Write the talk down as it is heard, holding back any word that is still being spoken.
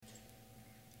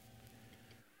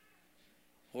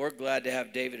We're glad to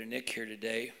have David and Nick here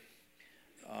today.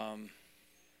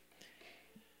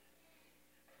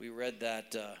 We read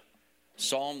that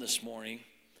psalm this morning,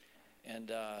 and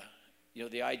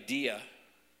the idea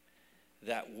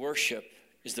that worship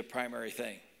is the primary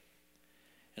thing.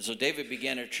 And so David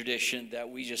began a tradition that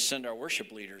we just send our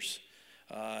worship leaders.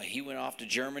 He went off to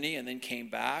Germany and then came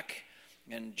back,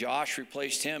 and Josh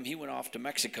replaced him. He went off to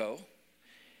Mexico,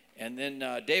 and then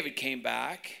David came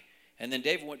back. And then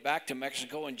David went back to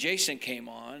Mexico, and Jason came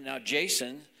on. Now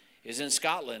Jason is in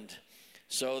Scotland.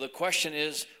 So the question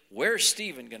is, where's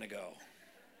Stephen going to go?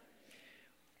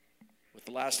 With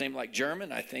the last name like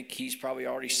German, I think he's probably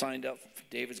already signed up.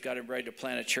 David's got him ready to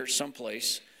plant a church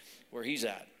someplace where he's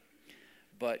at.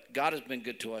 But God has been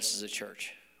good to us as a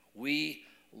church. We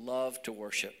love to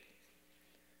worship.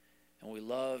 And we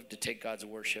love to take God's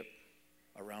worship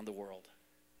around the world.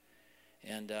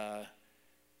 And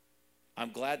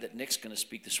I'm glad that Nick's going to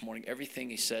speak this morning. Everything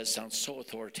he says sounds so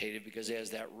authoritative because he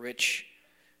has that rich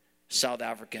South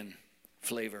African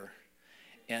flavor.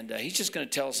 And he's just going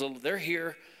to tell us a little. They're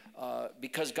here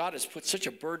because God has put such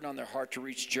a burden on their heart to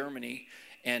reach Germany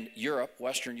and Europe,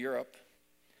 Western Europe.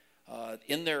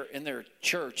 In their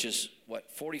church is,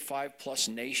 45 plus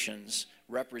nations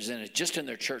represented just in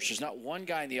their church. There's not one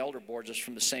guy in the elder board that's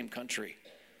from the same country.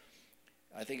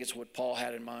 I think it's what Paul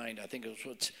had in mind. I think it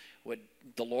was what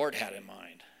the Lord had in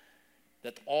mind,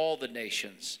 that all the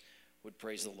nations would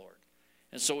praise the Lord.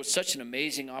 And so it's such an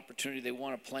amazing opportunity. They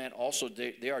want to plant also,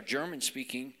 they are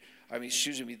German-speaking.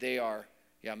 They are,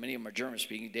 many of them are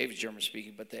German-speaking. David's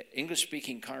German-speaking. But the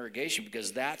English-speaking congregation,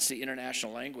 because that's the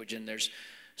international language, and there's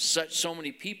so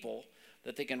many people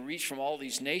that they can reach from all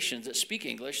these nations that speak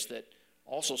English that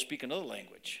also speak another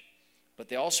language. But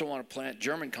they also want to plant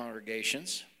German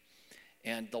congregations.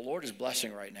 And the Lord is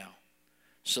blessing right now.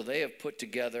 So they have put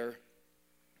together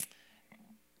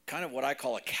kind of what I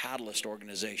call a catalyst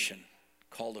organization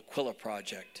called Aquila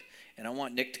Project. And I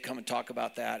want Nick to come and talk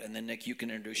about that. And then, Nick, you can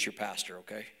introduce your pastor,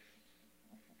 okay?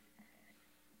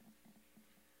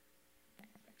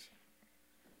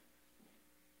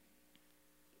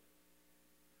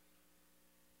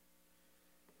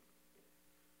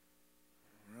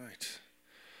 All right.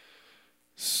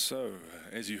 So,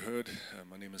 as you heard,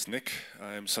 my name is Nick.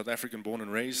 I am South African born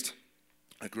and raised.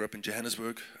 I grew up in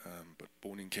Johannesburg, but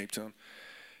born in Cape Town.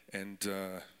 And,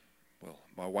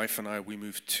 my wife and I, we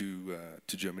moved to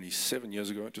Germany 7 years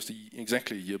ago, just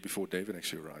exactly a year before David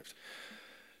actually arrived.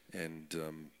 And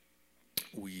the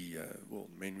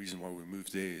main reason why we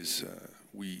moved there is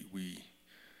we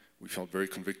felt very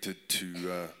convicted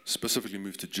to specifically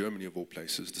move to Germany of all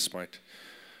places, despite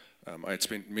I had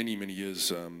spent many, many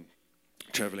years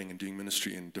traveling and doing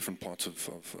ministry in different parts of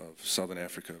Southern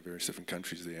Africa, various different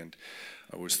countries there, and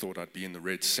I always thought I'd be in the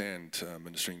red sand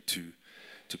ministering to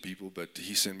people, but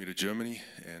he sent me to Germany,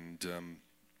 and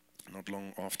not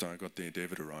long after I got there,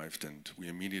 David arrived, and we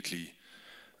immediately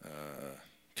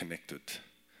connected,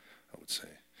 I would say.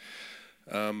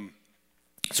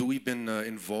 So we've been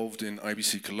involved in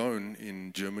IBC Cologne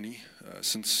in Germany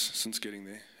since getting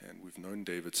there, and we've known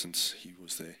David since he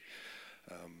was there.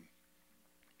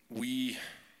 We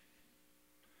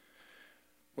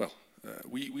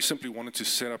simply wanted to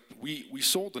set up, we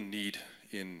saw the need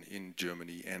in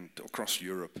Germany and across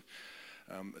Europe.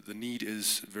 The need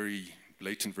is very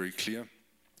blatant, very clear.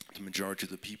 The majority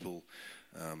of the people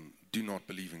do not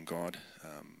believe in God.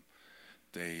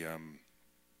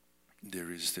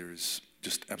 There is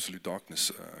just absolute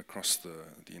darkness across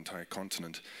the entire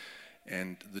continent,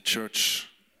 and the church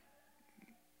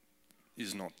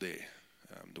is not there.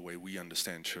 The way we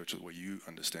understand church, or the way you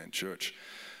understand church,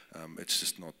 it's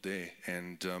just not there.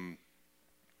 And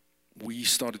we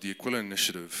started the Aquila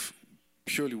Initiative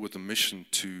purely with a mission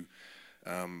to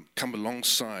come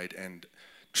alongside and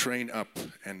train up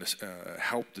and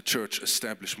help the church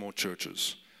establish more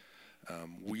churches.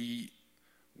 We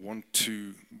want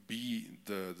to be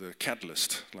the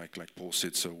catalyst, like Paul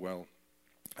said so well,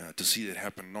 to see that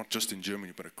happen, not just in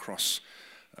Germany, but across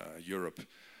Europe.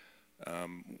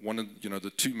 One of the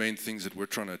two main things that we're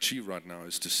trying to achieve right now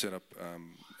is to set up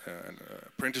an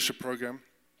apprenticeship program.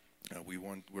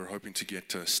 We're hoping to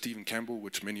get Stephen Campbell,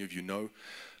 which many of you know,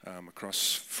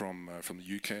 across from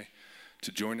the UK,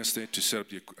 to join us there to set up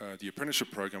the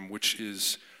apprenticeship program, which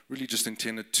is really just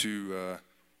intended to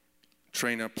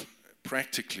train up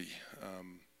practically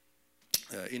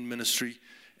in ministry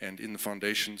and in the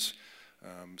foundations,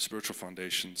 spiritual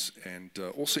foundations, and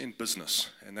also in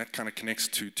business. And that kind of connects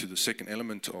to the second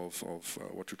element of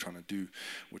what we're trying to do,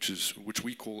 which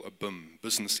we call a BIM,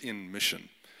 Business in Mission.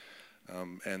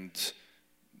 And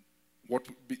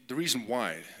the reason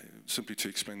why, simply to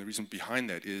explain the reason behind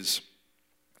that is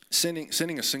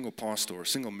sending a single pastor or a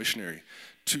single missionary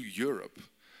to Europe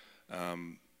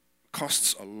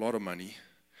costs a lot of money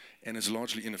and is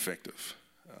largely ineffective.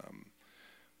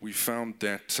 We found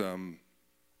that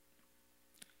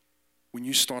when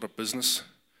you start a business,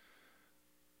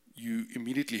 you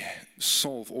immediately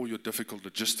solve all your difficult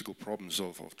logistical problems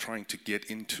of trying to get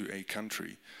into a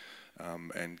country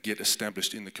and get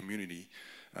established in the community.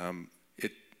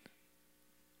 It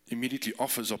immediately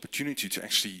offers opportunity to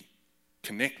actually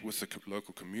connect with the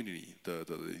local community,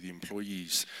 the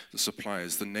employees, the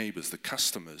suppliers, the neighbors, the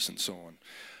customers, and so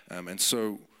on. And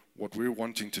so what we're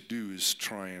wanting to do is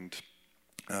try and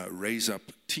raise up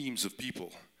teams of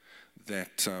people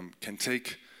that can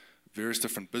take various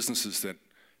different businesses that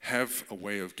have a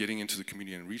way of getting into the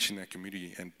community and reaching that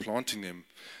community and planting them,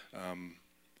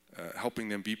 helping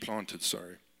them be planted,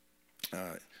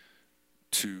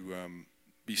 to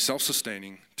be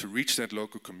self-sustaining, to reach that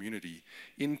local community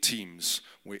in teams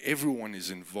where everyone is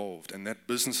involved, and that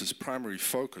business's primary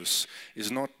focus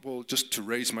is not, well, just to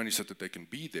raise money so that they can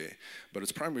be there, but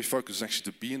its primary focus is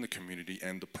actually to be in the community,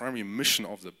 and the primary mission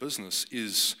of the business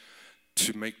is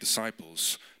to make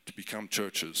disciples, to become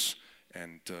churches,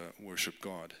 and worship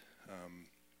God.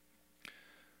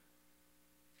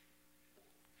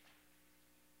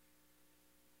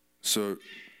 So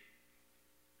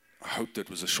I hope that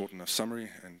was a short enough summary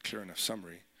and clear enough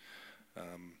summary.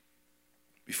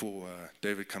 Before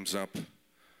David comes up,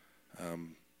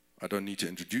 I don't need to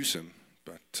introduce him,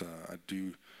 but I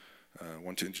do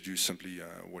want to introduce simply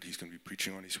what he's going to be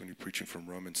preaching on. He's going to be preaching from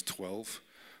Romans 12,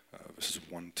 verses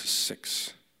 1 to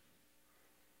 6.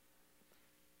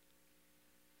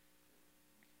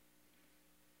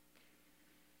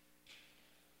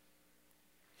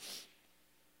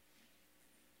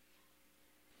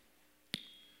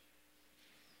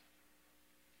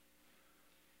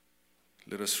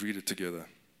 Let us read it together.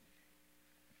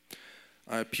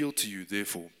 I appeal to you,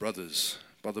 therefore, brothers,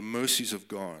 by the mercies of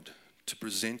God, to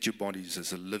present your bodies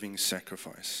as a living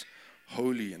sacrifice,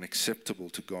 holy and acceptable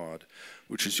to God,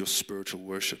 which is your spiritual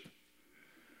worship.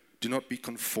 Do not be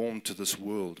conformed to this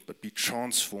world, but be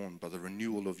transformed by the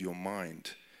renewal of your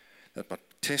mind, that by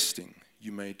testing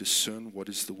you may discern what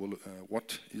is the will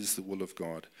of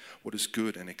God, what is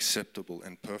good and acceptable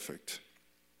and perfect.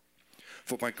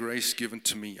 For by grace given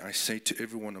to me, I say to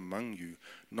everyone among you,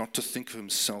 not to think of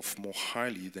himself more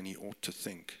highly than he ought to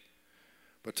think,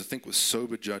 but to think with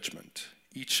sober judgment,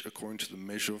 each according to the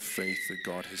measure of faith that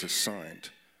God has assigned.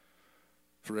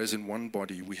 For as in one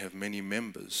body we have many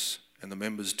members, and the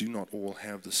members do not all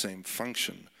have the same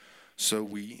function, so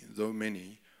we, though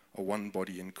many, are one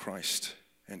body in Christ,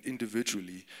 and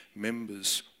individually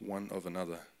members one of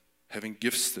another, having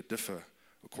gifts that differ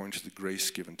according to the grace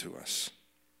given to us.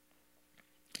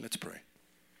 Let's pray.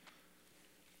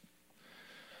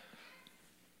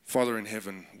 Father in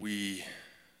heaven, we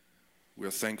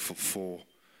are thankful for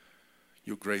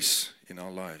your grace in our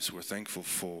lives. We're thankful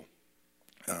for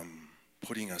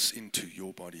putting us into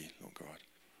your body, Lord God.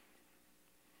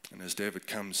 And as David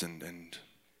comes and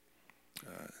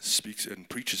speaks and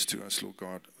preaches to us, Lord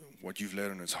God, what you've laid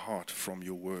on his heart from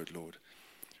your word, Lord,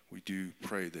 we do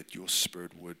pray that your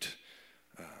Spirit would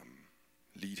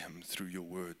lead him through your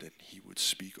word, that he would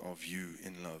speak of you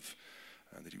in love,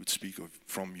 that he would speak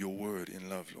from your word in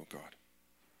love, Lord God.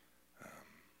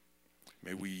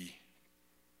 May we,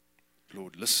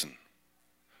 Lord, listen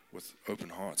with open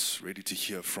hearts, ready to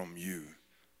hear from you,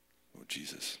 Lord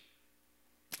Jesus.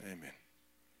 Amen.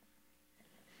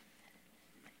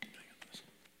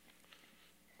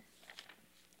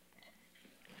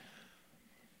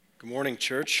 Good morning,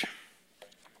 church.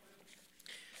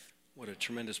 What a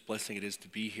tremendous blessing it is to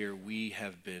be here. We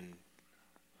have been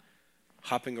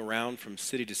hopping around from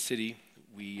city to city.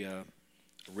 We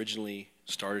originally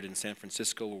started in San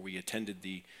Francisco, where we attended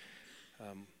the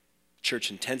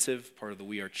church intensive, part of the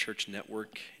We Are Church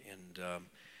network, and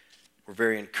we're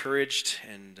very encouraged,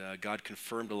 and God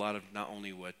confirmed a lot of not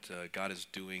only what God is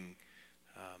doing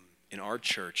in our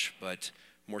church, but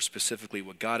more specifically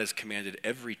what God has commanded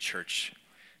every church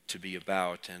to be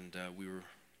about. And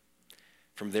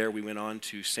from there we went on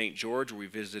to St. George, where we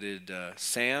visited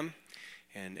Sam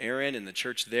and Aaron and the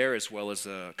church there, as well as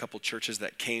a couple churches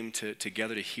that came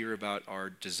together to hear about our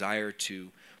desire to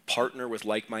partner with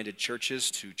like-minded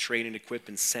churches to train and equip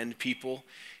and send people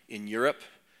in Europe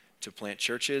to plant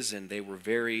churches, and they were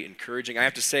very encouraging. I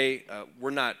have to say,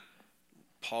 we're not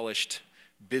polished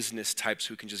business types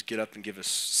who can just get up and give a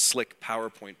slick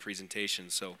PowerPoint presentation.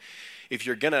 So if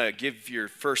you're going to give your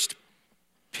first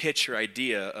pitch or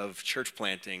idea of church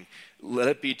planting, let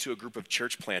it be to a group of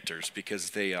church planters, because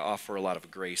they offer a lot of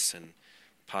grace and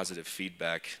positive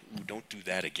feedback. Ooh, don't do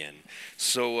that again.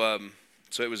 So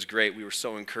it was great. We were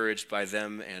so encouraged by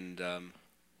them.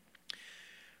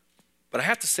 But I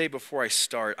have to say before I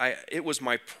start, it was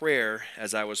my prayer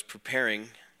as I was preparing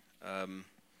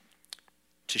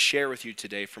to share with you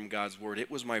today from God's Word. It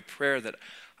was my prayer that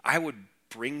I would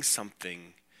bring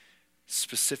something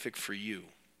specific for you.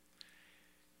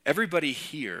 Everybody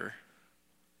here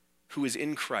who is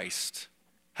in Christ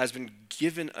has been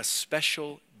given a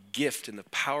special gift in the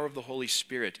power of the Holy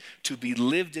Spirit to be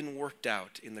lived and worked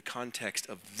out in the context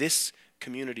of this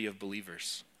community of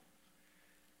believers.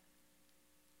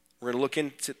 We're going to look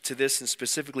into this, and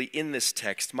specifically in this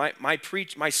text.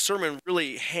 My sermon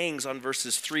really hangs on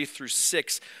verses 3 through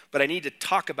 6, but I need to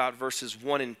talk about verses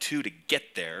 1 and 2 to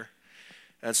get there.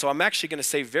 And so I'm actually going to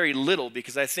say very little,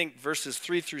 because I think verses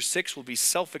 3 through 6 will be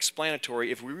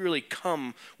self-explanatory if we really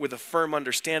come with a firm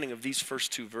understanding of these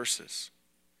first two verses.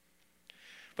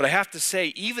 But I have to say,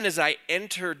 even as I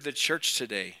entered the church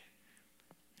today,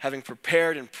 having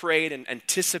prepared and prayed and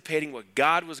anticipating what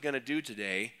God was going to do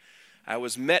today, I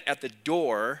was met at the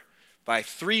door by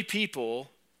 3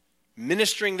 people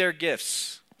ministering their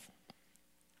gifts.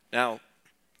 Now,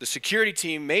 the security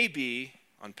team may be,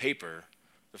 on paper,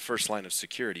 the first line of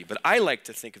security, but I like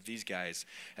to think of these guys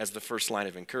as the first line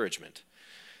of encouragement.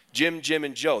 Jim,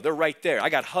 and Joe, they're right there. I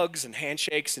got hugs and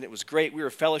handshakes, and it was great. We were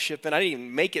fellowshipping. I didn't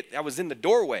even make it. I was in the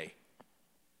doorway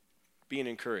being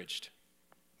encouraged,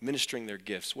 ministering their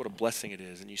gifts. What a blessing it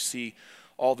is. And you see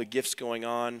all the gifts going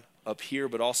on up here,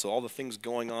 but also all the things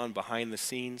going on behind the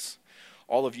scenes.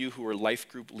 All of you who are life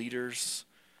group leaders,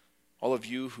 all of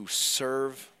you who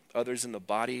serve others in the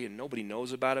body and nobody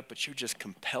knows about it, but you're just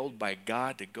compelled by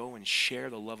God to go and share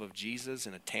the love of Jesus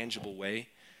in a tangible way.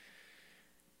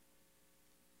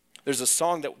 There's the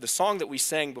song that we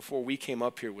sang before we came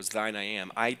up here was Thine I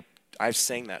Am. I've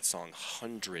sang that song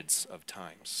hundreds of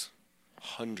times.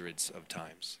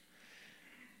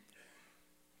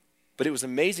 But it was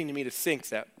amazing to me to think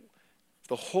that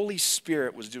the Holy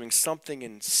Spirit was doing something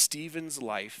in Stephen's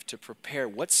life to prepare,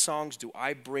 what songs do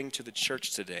I bring to the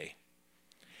church today?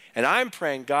 And I'm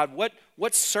praying, God,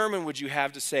 what sermon would you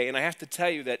have to say? And I have to tell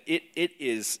you that it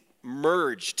is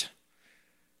merged.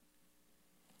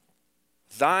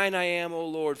 Thine I am, O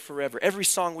Lord, forever. Every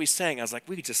song we sang, I was like,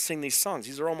 we could just sing these songs.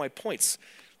 These are all my points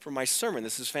for my sermon.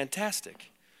 This is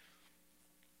fantastic.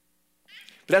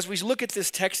 But as we look at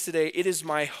this text today, it is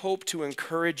my hope to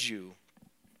encourage you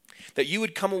that you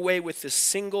would come away with this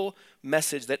single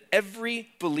message that every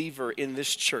believer in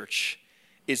this church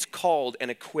is called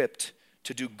and equipped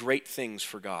to do great things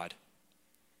for God.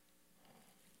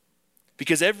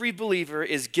 Because every believer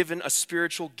is given a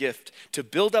spiritual gift to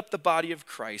build up the body of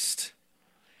Christ.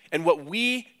 And what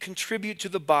we contribute to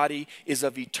the body is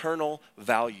of eternal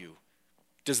value.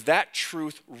 Does that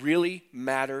truth really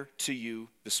matter to you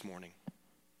this morning?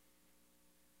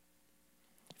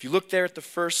 If you look there at the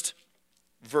first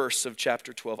verse of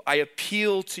chapter 12, I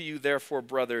appeal to you, therefore,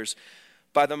 brothers,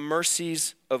 by the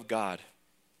mercies of God.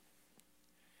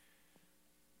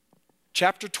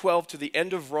 Chapter 12 to the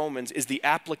end of Romans is the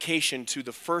application to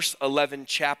the first 11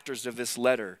 chapters of this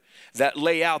letter that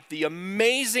lay out the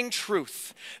amazing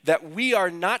truth that we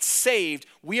are not saved,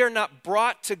 we are not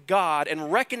brought to God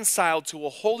and reconciled to a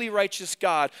holy, righteous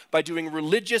God by doing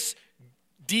religious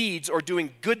deeds or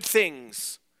doing good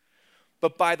things,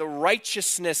 but by the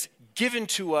righteousness given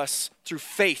to us through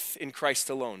faith in Christ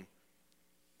alone.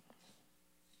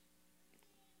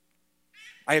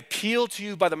 I appeal to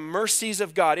you by the mercies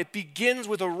of God. It begins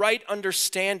with a right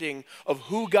understanding of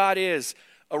who God is,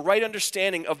 a right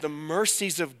understanding of the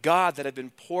mercies of God that have been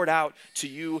poured out to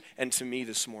you and to me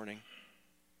this morning.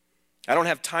 I don't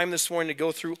have time this morning to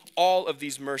go through all of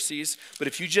these mercies, but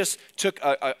if you just took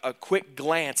a quick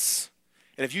glance,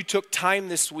 and if you took time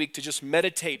this week to just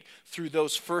meditate through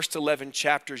those first 11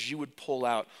 chapters, you would pull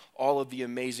out all of the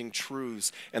amazing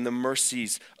truths and the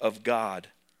mercies of God.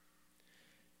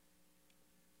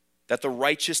 That the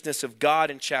righteousness of God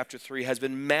in chapter 3 has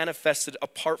been manifested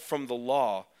apart from the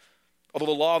law, although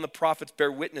the law and the prophets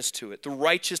bear witness to it. The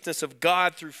righteousness of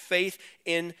God through faith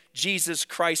in Jesus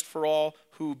Christ for all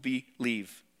who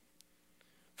believe.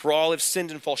 For all have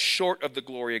sinned and fall short of the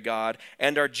glory of God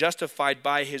and are justified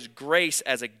by his grace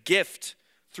as a gift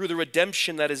through the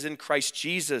redemption that is in Christ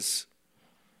Jesus.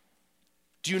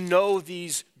 Do you know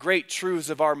these great truths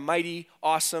of our mighty,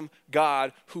 awesome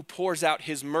God who pours out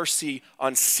his mercy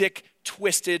on sick,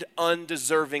 twisted,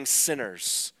 undeserving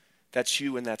sinners? That's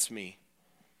you and that's me.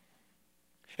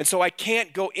 And so I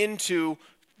can't go into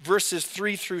verses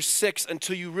 3 through 6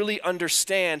 until you really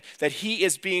understand that he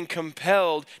is being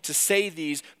compelled to say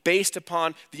these based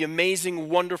upon the amazing,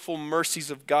 wonderful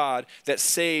mercies of God that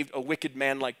saved a wicked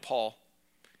man like Paul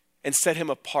and set him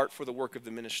apart for the work of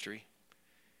the ministry.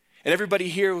 And everybody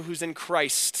here who's in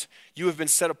Christ, you have been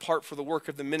set apart for the work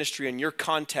of the ministry in your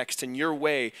context, in your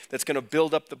way, that's going to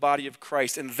build up the body of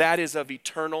Christ, and that is of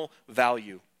eternal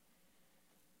value.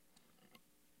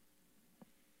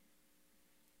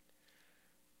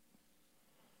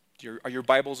 Are your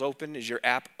Bibles open? Is your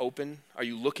app open? Are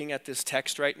you looking at this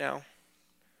text right now?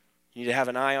 You need to have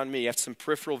an eye on me. You have some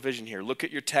peripheral vision here. Look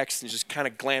at your text and just kind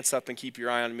of glance up and keep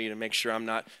your eye on me to make sure I'm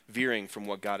not veering from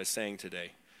what God is saying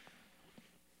today.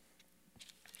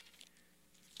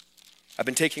 I've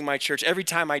been taking my church, every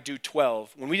time I do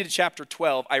 12, when we did chapter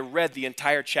 12, I read the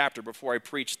entire chapter before I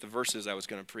preached the verses I was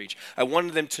going to preach. I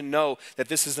wanted them to know that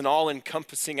this is an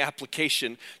all-encompassing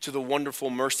application to the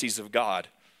wonderful mercies of God.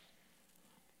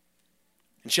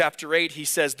 In chapter 8, he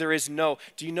says, do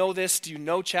you know this? Do you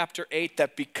know chapter 8?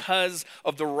 That because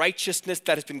of the righteousness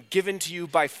that has been given to you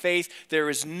by faith, there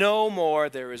is no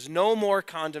more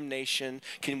condemnation.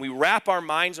 Can we wrap our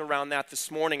minds around that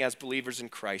this morning as believers in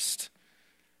Christ?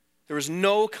 There is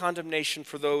no condemnation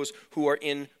for those who are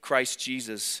in Christ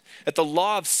Jesus. That the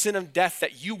law of sin and death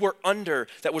that you were under,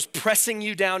 that was pressing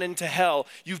you down into hell,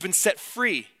 you've been set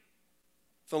free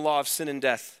from the law of sin and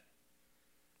death.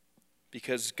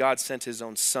 Because God sent his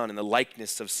own Son in the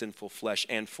likeness of sinful flesh,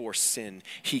 and for sin,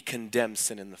 he condemned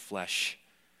sin in the flesh.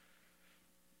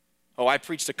 Oh, I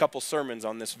preached a couple sermons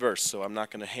on this verse, so I'm not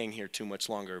going to hang here too much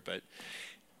longer, but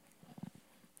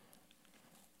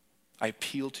I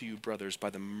appeal to you, brothers, by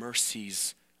the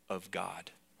mercies of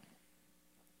God.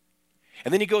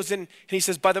 And then he goes in and he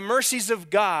says, by the mercies of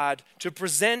God, to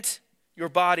present your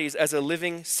bodies as a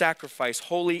living sacrifice,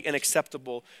 holy and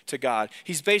acceptable to God.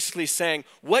 He's basically saying,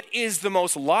 what is the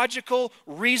most logical,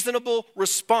 reasonable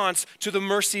response to the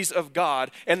mercies of God?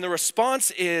 And the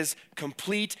response is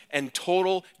complete and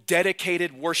total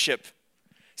dedicated worship.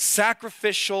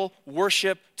 Sacrificial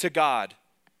worship to God.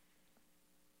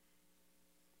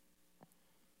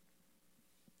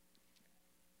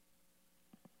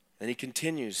 And he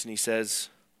continues and he says,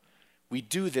 we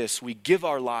do this, we give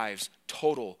our lives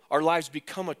total. Our lives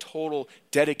become a total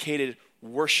dedicated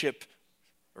worship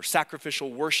or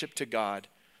sacrificial worship to God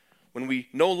when we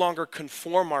no longer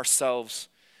conform ourselves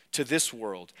to this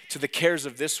world, to the cares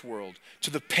of this world, to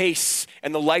the pace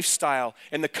and the lifestyle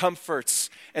and the comforts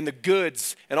and the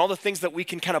goods and all the things that we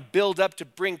can kind of build up to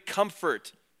bring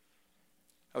comfort.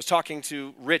 I was talking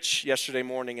to Rich yesterday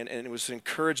morning, and it was an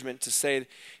encouragement to say,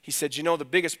 he said, the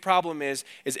biggest problem is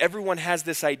everyone has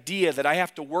this idea that I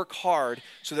have to work hard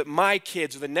so that my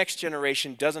kids or the next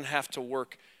generation doesn't have to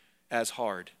work as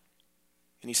hard.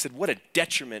 And he said, what a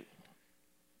detriment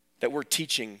that we're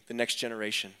teaching the next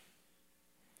generation.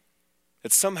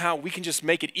 That somehow we can just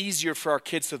make it easier for our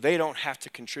kids so they don't have to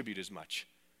contribute as much.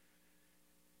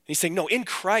 And he's saying, no, in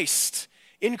Christ,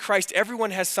 everyone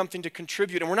has something to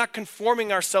contribute, and we're not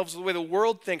conforming ourselves to the way the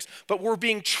world thinks, but we're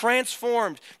being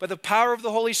transformed by the power of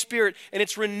the Holy Spirit, and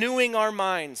it's renewing our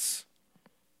minds.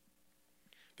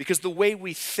 Because the way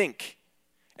we think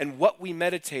and what we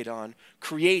meditate on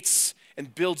creates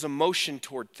and builds emotion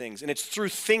toward things, and it's through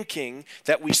thinking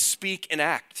that we speak and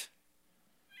act.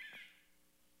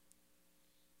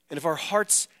 And if our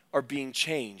hearts are being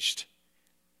changed,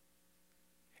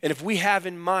 and if we have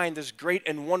in mind this great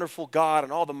and wonderful God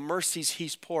and all the mercies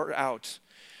he's poured out,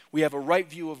 we have a right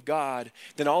view of God,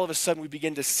 then all of a sudden we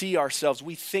begin to see ourselves.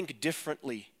 We think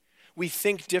differently. We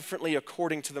think differently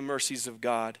according to the mercies of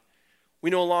God. We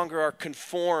no longer are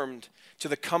conformed to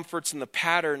the comforts and the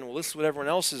pattern. Well, this is what everyone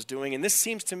else is doing, and this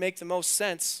seems to make the most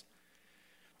sense.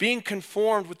 Being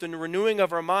conformed with the renewing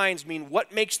of our minds means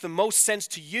what makes the most sense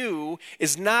to you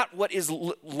is not what is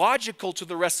logical to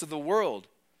the rest of the world.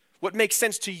 What makes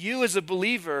sense to you as a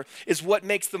believer is what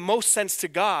makes the most sense to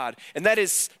God, and that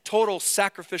is total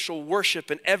sacrificial worship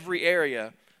in every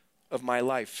area of my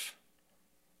life.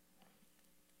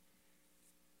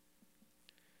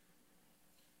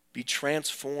 Be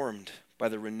transformed by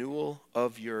the renewal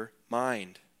of your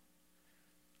mind.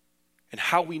 And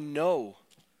how we know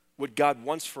what God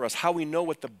wants for us, how we know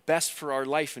what the best for our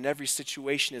life in every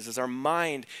situation is, as our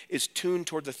mind is tuned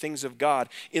toward the things of God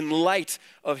in light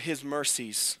of his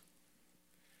mercies.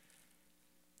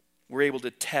 We're able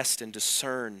to test and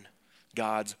discern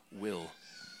God's will.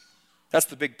 That's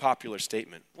the big popular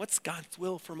statement. What's God's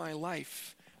will for my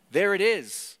life? There it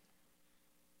is.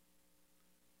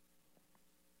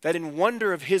 That in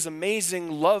wonder of his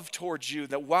amazing love towards you,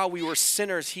 that while we were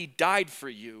sinners, he died for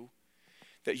you,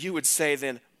 that you would say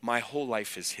then, my whole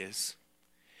life is his.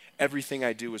 everything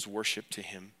I do is worship to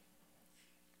him.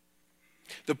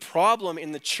 The problem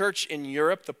in the church in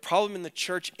Europe, the problem in the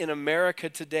church in America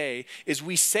today is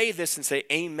we say this and say,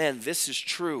 amen, this is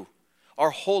true. Our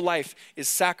whole life is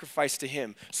sacrificed to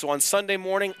him. So on Sunday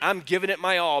morning, I'm giving it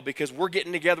my all because we're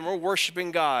getting together and we're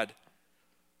worshiping God.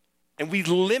 And we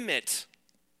limit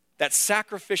that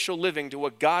sacrificial living to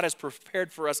what God has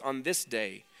prepared for us on this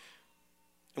day.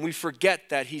 And we forget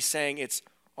that he's saying it's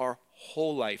our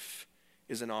whole life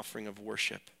is an offering of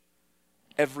worship.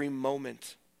 Every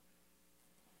moment.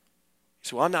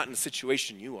 So I'm not in the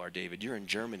situation you are, David. You're in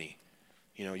Germany.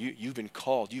 You know, you've been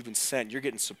called, you've been sent, you're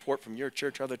getting support from your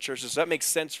church, other churches. So that makes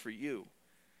sense for you.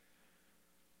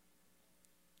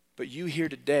 But you here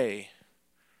today,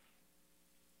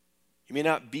 you may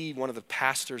not be one of the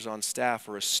pastors on staff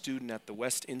or a student at the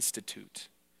West Institute.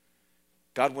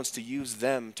 God wants to use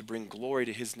them to bring glory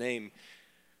to his name.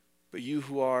 But you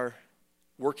who are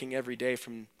working every day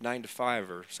from 9 to 5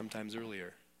 or sometimes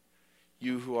earlier,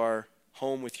 you who are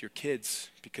home with your kids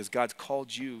because God's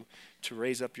called you to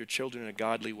raise up your children in a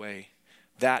godly way,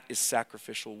 that is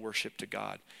sacrificial worship to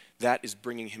God. That is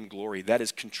bringing him glory. That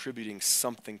is contributing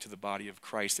something to the body of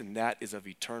Christ, and that is of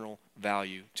eternal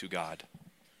value to God.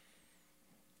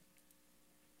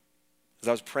 As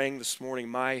I was praying this morning,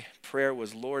 my prayer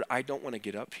was, Lord, I don't want to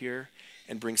get up here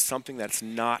and bring something that's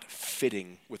not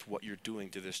fitting with what you're doing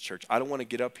to this church. I don't want to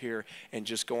get up here and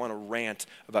just go on a rant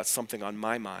about something on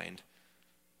my mind.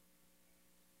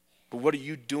 But what are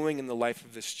you doing in the life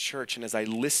of this church? And as I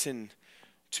listen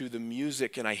to the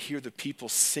music and I hear the people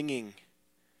singing,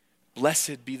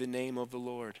 blessed be the name of the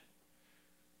Lord.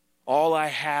 All I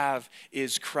have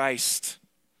is Christ.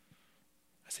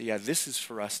 I say, yeah, this is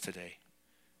for us today.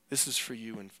 This is for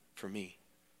you and for me.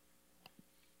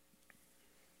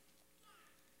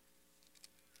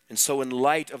 And so in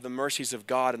light of the mercies of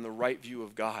God and the right view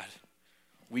of God,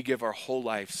 we give our whole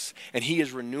lives. And he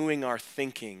is renewing our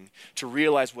thinking to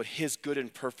realize what his good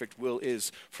and perfect will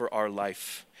is for our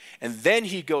life. And then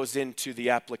he goes into the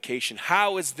application.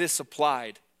 How is this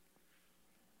applied?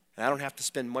 And I don't have to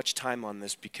spend much time on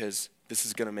this because this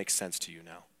is going to make sense to you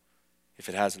now, if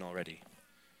it hasn't already.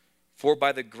 For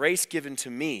by the grace given to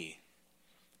me,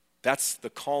 that's the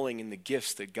calling and the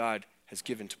gifts that God has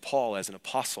given to Paul as an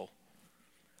apostle.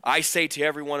 I say to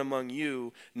everyone among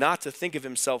you not to think of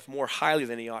himself more highly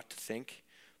than he ought to think,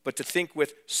 but to think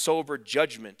with sober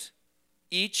judgment,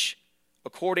 each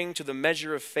according to the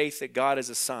measure of faith that God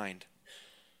has assigned.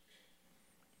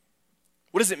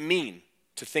 What does it mean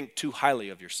to think too highly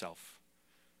of yourself?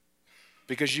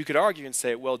 Because you could argue and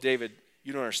say, well, David,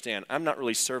 you don't understand. I'm not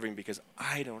really serving because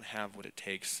I don't have what it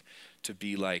takes to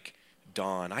be like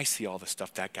Don. I see all the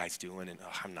stuff that guy's doing, and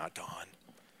I'm not Don.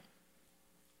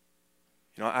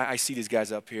 You know, I see these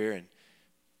guys up here, and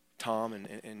Tom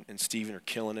and Stephen are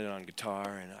killing it on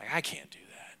guitar, and I can't do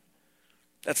that.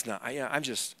 That's not, I'm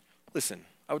just, listen,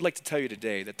 I would like to tell you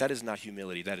today that is not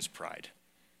humility, that is pride.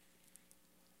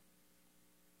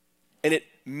 And it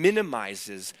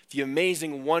minimizes the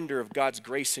amazing wonder of God's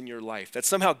grace in your life, that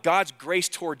somehow God's grace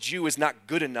towards you is not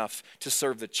good enough to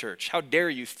serve the church. How dare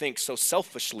you think so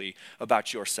selfishly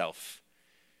about yourself?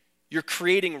 You're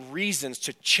creating reasons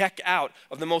to check out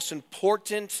of the most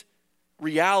important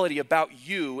reality about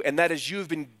you, and that is you've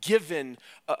been given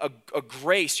a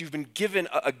grace, you've been given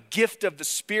a gift of the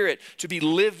Spirit to be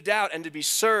lived out and to be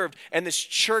served, and this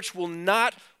church will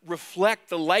not reflect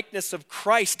the likeness of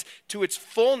Christ to its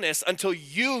fullness until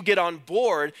you get on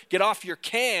board, get off your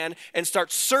can, and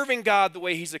start serving God the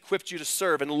way he's equipped you to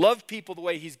serve, and love people the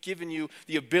way he's given you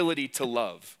the ability to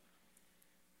love.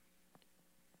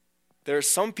 There are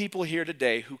some people here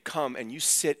today who come and you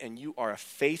sit and you are a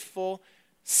faithful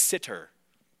sitter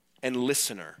and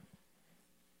listener.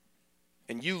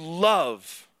 And you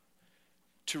love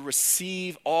to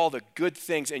receive all the good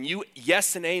things. And you,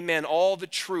 yes and amen, all the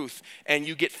truth. And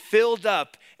you get filled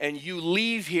up and you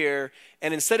leave here.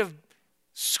 And instead of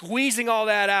squeezing all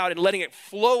that out and letting it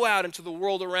flow out into the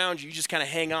world around you, you just kind of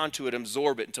hang on to it,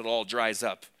 absorb it until it all dries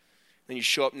up. Then you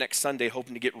show up next Sunday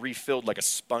hoping to get refilled like a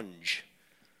sponge.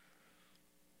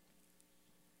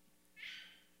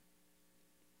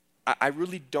 I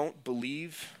really don't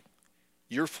believe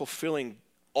you're fulfilling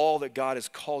all that God has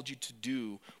called you to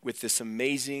do with this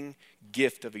amazing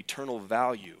gift of eternal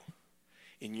value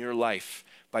in your life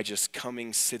by just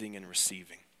coming, sitting, and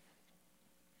receiving.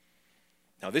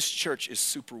 Now, this church is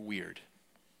super weird.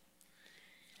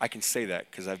 I can say that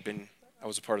because I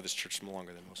was a part of this church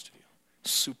longer than most of you.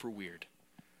 Super weird.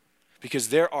 Because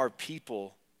there are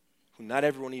people who not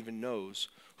everyone even knows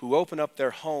who open up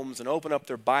their homes and open up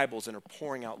their Bibles and are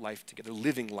pouring out life together,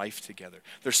 living life together.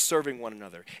 They're serving one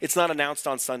another. It's not announced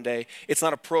on Sunday. It's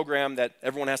not a program that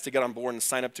everyone has to get on board and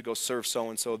sign up to go serve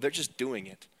so-and-so. They're just doing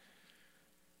it.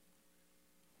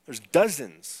 There's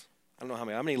dozens. I don't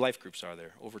know how many life groups are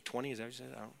there? Over 20, is that what you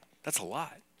said? That's a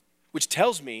lot. Which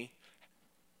tells me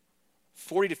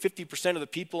 40 to 50% of the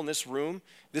people in this room,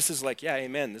 this is like, yeah,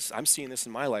 amen. I'm seeing this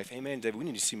in my life. Amen, David. We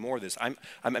need to see more of this.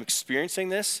 I'm experiencing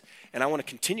this, and I want to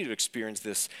continue to experience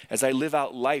this as I live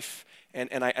out life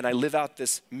and I live out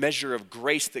this measure of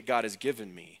grace that God has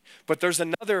given me. But there's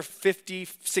another 50,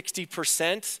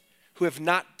 60% who have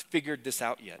not figured this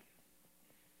out yet.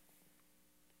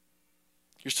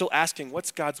 You're still asking,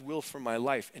 what's God's will for my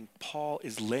life? And Paul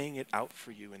is laying it out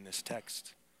for you in this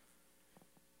text.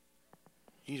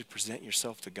 You need to present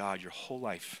yourself to God your whole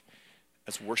life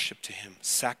as worship to him,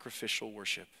 sacrificial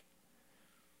worship.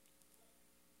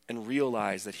 And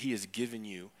realize that he has given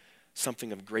you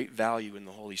something of great value in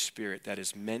the Holy Spirit that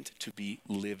is meant to be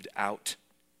lived out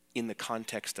in the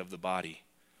context of the body.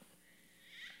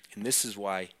 And this is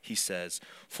why he says,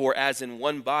 for as in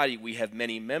one body we have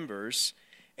many members,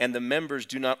 and the members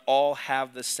do not all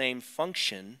have the same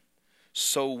function,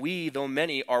 so we, though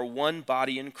many, are one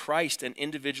body in Christ and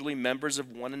individually members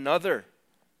of one another.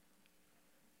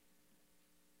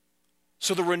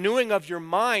 So the renewing of your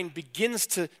mind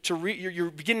begins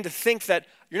you're beginning to think that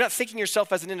you're not thinking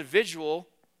yourself as an individual.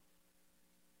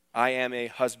 I am a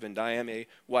husband, I am a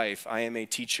wife, I am a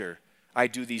teacher, I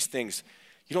do these things.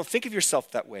 You don't think of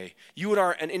yourself that way. You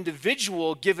are an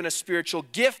individual given a spiritual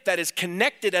gift that is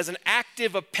connected as an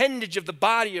active appendage of the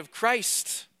body of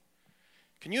Christ.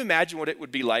 Can you imagine what it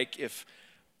would be like if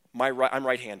I'm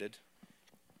right-handed,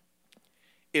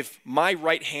 if my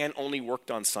right hand only worked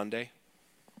on Sunday?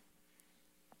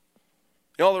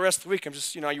 You know, all the rest of the week, I'm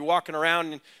just, you're walking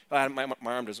around and my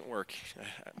arm doesn't work.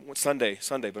 Sunday,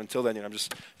 but until then, there's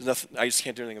nothing, I just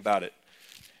can't do anything about it.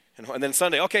 And then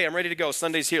Sunday, okay, I'm ready to go.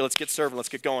 Sunday's here, let's get serving, let's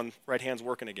get going. Right hand's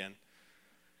working again.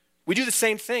 We do the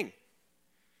same thing.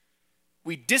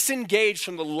 We disengage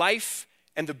from the life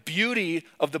and the beauty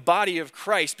of the body of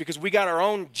Christ because we got our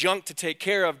own junk to take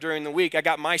care of during the week. I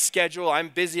got my schedule, I'm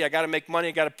busy, I got to make money,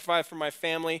 I got to provide for my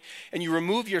family. And you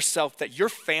remove yourself that your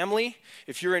family,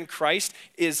 if you're in Christ,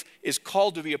 is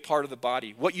called to be a part of the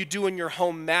body. What you do in your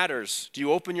home matters. Do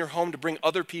you open your home to bring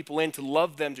other people in, to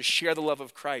love them, to share the love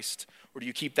of Christ? Or do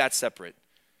you keep that separate?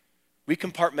 We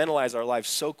compartmentalize our lives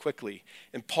so quickly,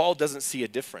 and Paul doesn't see a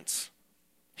difference.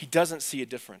 He doesn't see a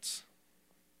difference.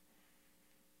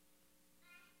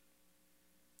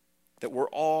 That we're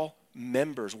all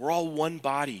members. We're all one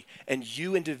body. And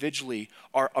you individually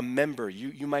are a member.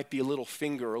 You might be a little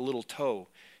finger or a little toe.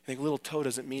 I think little toe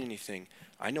doesn't mean anything.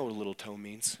 I know what a little toe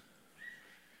means.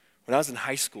 When I was in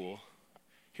high school,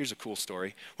 here's a cool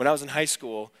story. When I was in high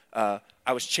school,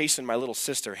 I was chasing my little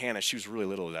sister, Hannah. She was really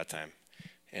little at that time.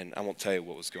 And I won't tell you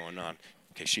what was going on.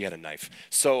 Okay, she had a knife.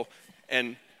 So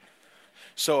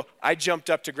I jumped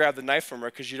up to grab the knife from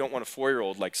her because you don't want a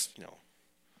 4-year-old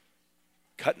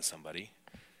cutting somebody.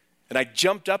 And I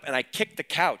jumped up and I kicked the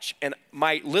couch and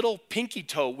my little pinky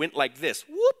toe went like this.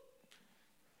 Whoop.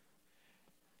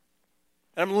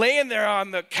 And I'm laying there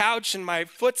on the couch and my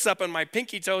foot's up and my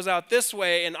pinky toe's out this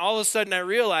way, and all of a sudden I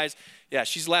realized, yeah,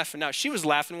 she's laughing now. She was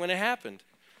laughing when it happened.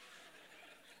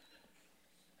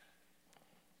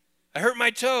 I hurt my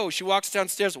toe. She walks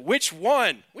downstairs. Which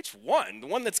one? Which one? The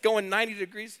one that's going 90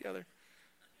 degrees the other.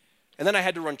 And then I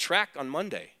had to run track on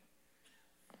Monday.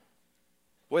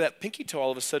 Boy, that pinky toe,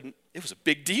 all of a sudden, it was a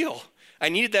big deal. I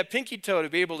needed that pinky toe to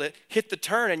be able to hit the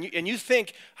turn. And you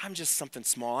think, I'm just something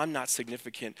small. I'm not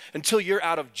significant. Until you're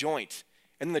out of joint.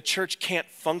 And then the church can't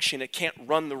function. It can't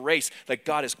run the race like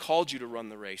God has called you to run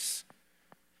the race.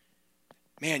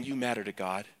 Man, you matter to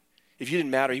God. If you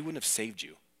didn't matter, he wouldn't have saved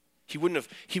you. He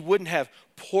wouldn't have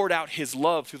poured out his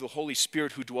love through the Holy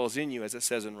Spirit who dwells in you, as it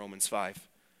says in Romans 5.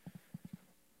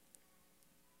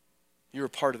 You're a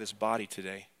part of this body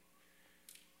today.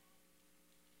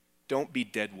 Don't be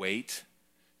dead weight.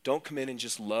 Don't come in and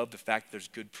just love the fact that there's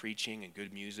good preaching and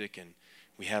good music and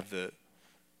we have the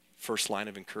first line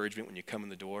of encouragement when you come in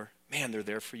the door. Man, they're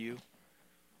there for you.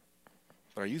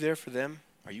 But are you there for them?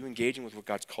 Are you engaging with what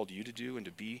God's called you to do and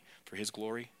to be for his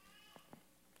glory?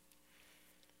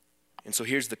 And so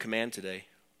here's the command today.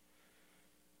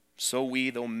 So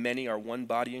we, though many, are one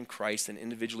body in Christ and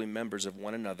individually members of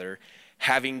one another,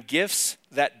 having gifts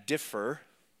that differ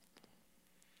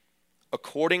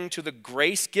according to the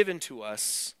grace given to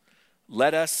us,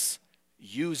 let us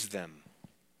use them.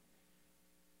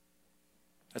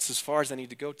 That's as far as I need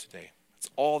to go today.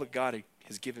 That's all that God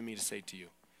has given me to say to you.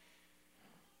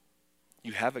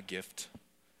 You have a gift.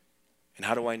 And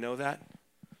how do I know that?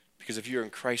 Because if you're in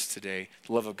Christ today,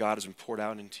 the love of God has been poured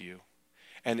out into you.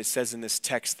 And it says in this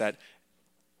text that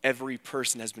every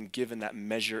person has been given that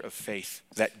measure of faith,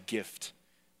 that gift,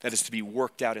 that is to be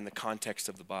worked out in the context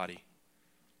of the body.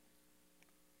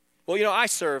 Well, I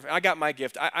serve, I got my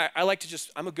gift. I like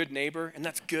to I'm a good neighbor, and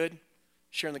that's good.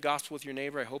 Sharing the gospel with your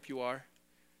neighbor, I hope you are.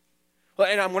 Well,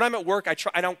 and when I'm at work,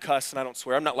 I don't cuss and I don't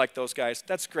swear. I'm not like those guys.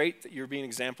 That's great that you're being an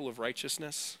example of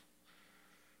righteousness.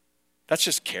 That's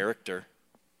just character.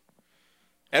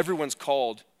 Everyone's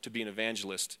called to be an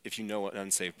evangelist if you know an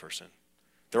unsaved person.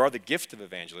 There are the gift of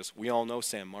evangelists. We all know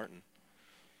Sam Martin.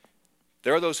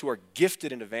 There are those who are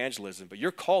gifted in evangelism, but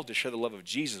you're called to share the love of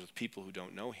Jesus with people who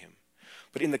don't know him.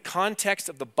 But in the context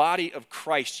of the body of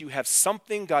Christ, you have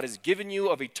something God has given you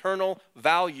of eternal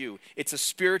value. It's a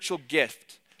spiritual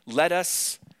gift. Let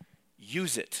us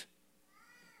use it.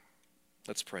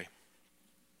 Let's pray.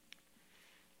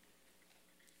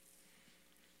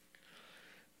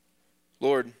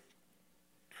 Lord,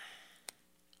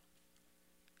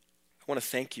 I want to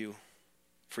thank you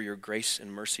for your grace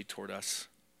and mercy toward us.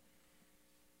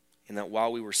 In that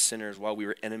while we were sinners, while we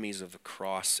were enemies of the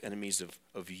cross, enemies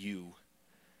of you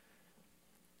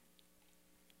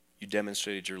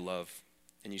demonstrated your love,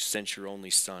 and you sent your only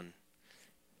Son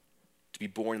to be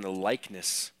born in the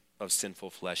likeness of sinful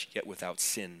flesh, yet without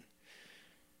sin,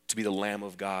 to be the Lamb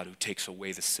of God who takes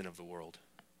away the sin of the world.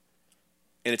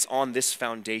 And it's on this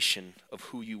foundation of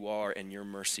who you are and your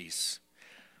mercies,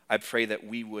 I pray that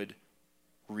we would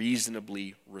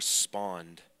reasonably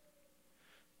respond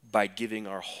by giving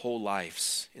our whole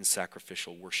lives in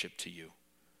sacrificial worship to you.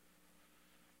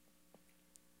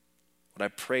 What I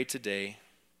pray today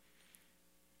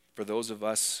for those of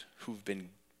us who've been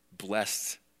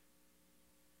blessed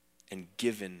and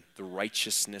given the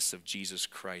righteousness of Jesus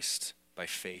Christ by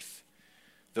faith,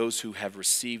 those who have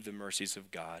received the mercies of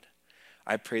God,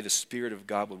 I pray the Spirit of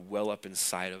God would well up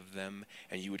inside of them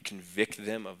and you would convict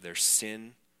them of their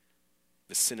sin,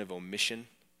 the sin of omission,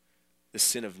 the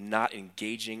sin of not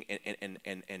engaging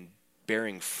and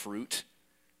bearing fruit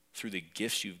through the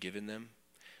gifts you've given them.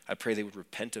 I pray they would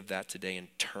repent of that today and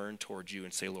turn towards you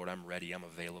and say, Lord, I'm ready, I'm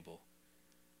available.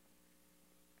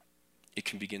 It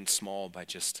can begin small by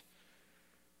just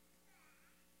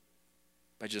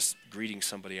greeting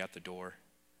somebody at the door.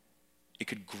 It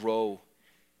could grow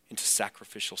into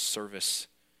sacrificial service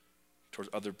towards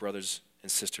other brothers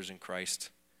and sisters in Christ.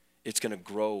 It's going to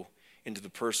grow into the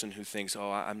person who thinks,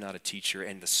 oh, I'm not a teacher,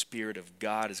 and the Spirit of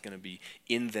God is going to be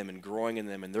in them and growing in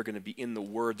them, and they're going to be in the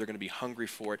Word, they're going to be hungry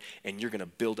for it, and you're going to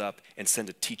build up and send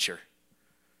a teacher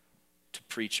to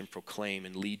preach and proclaim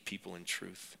and lead people in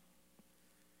truth.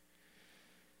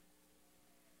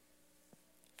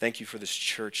 Thank you for this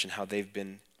church and how they've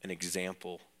been an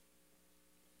example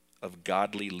of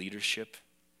godly leadership,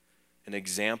 an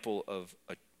example of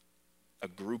a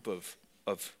group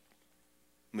of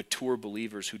mature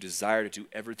believers who desire to do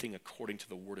everything according to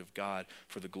the Word of God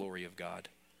for the glory of God.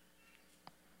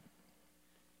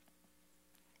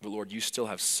 But Lord, you still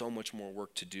have so much more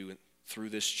work to do through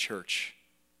this church,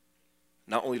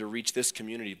 not only to reach this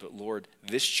community, but Lord,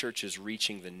 this church is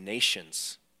reaching the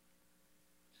nations.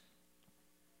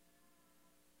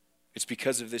 It's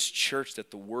because of this church that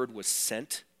the Word was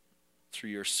sent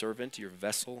through your servant, your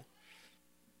vessel,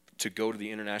 to go to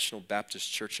the International Baptist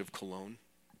Church of Cologne,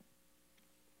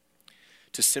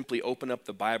 to simply open up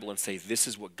the Bible and say, this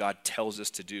is what God tells us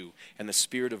to do. And the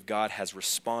Spirit of God has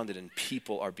responded and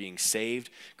people are being saved.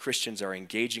 Christians are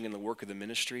engaging in the work of the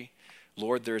ministry.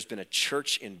 Lord, there's been a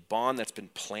church in Bonn that's been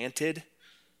planted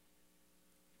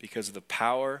because of the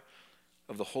power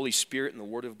of the Holy Spirit and the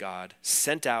Word of God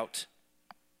sent out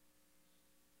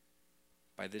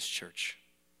by this church.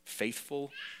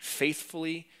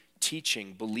 Faithfully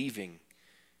teaching, believing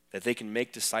that they can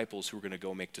make disciples who are going to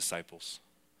go make disciples.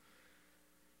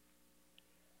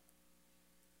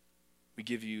 We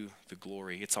give you the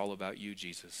glory. It's all about you,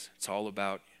 Jesus. It's all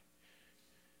about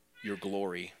your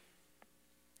glory.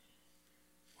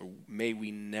 Or may we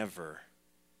never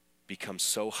become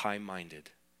so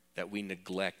high-minded that we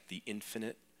neglect the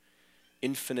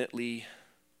infinitely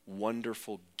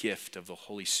wonderful gift of the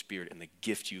Holy Spirit and the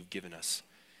gift you've given us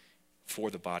for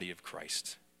the body of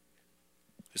Christ.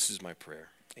 This is my prayer.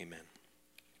 Amen.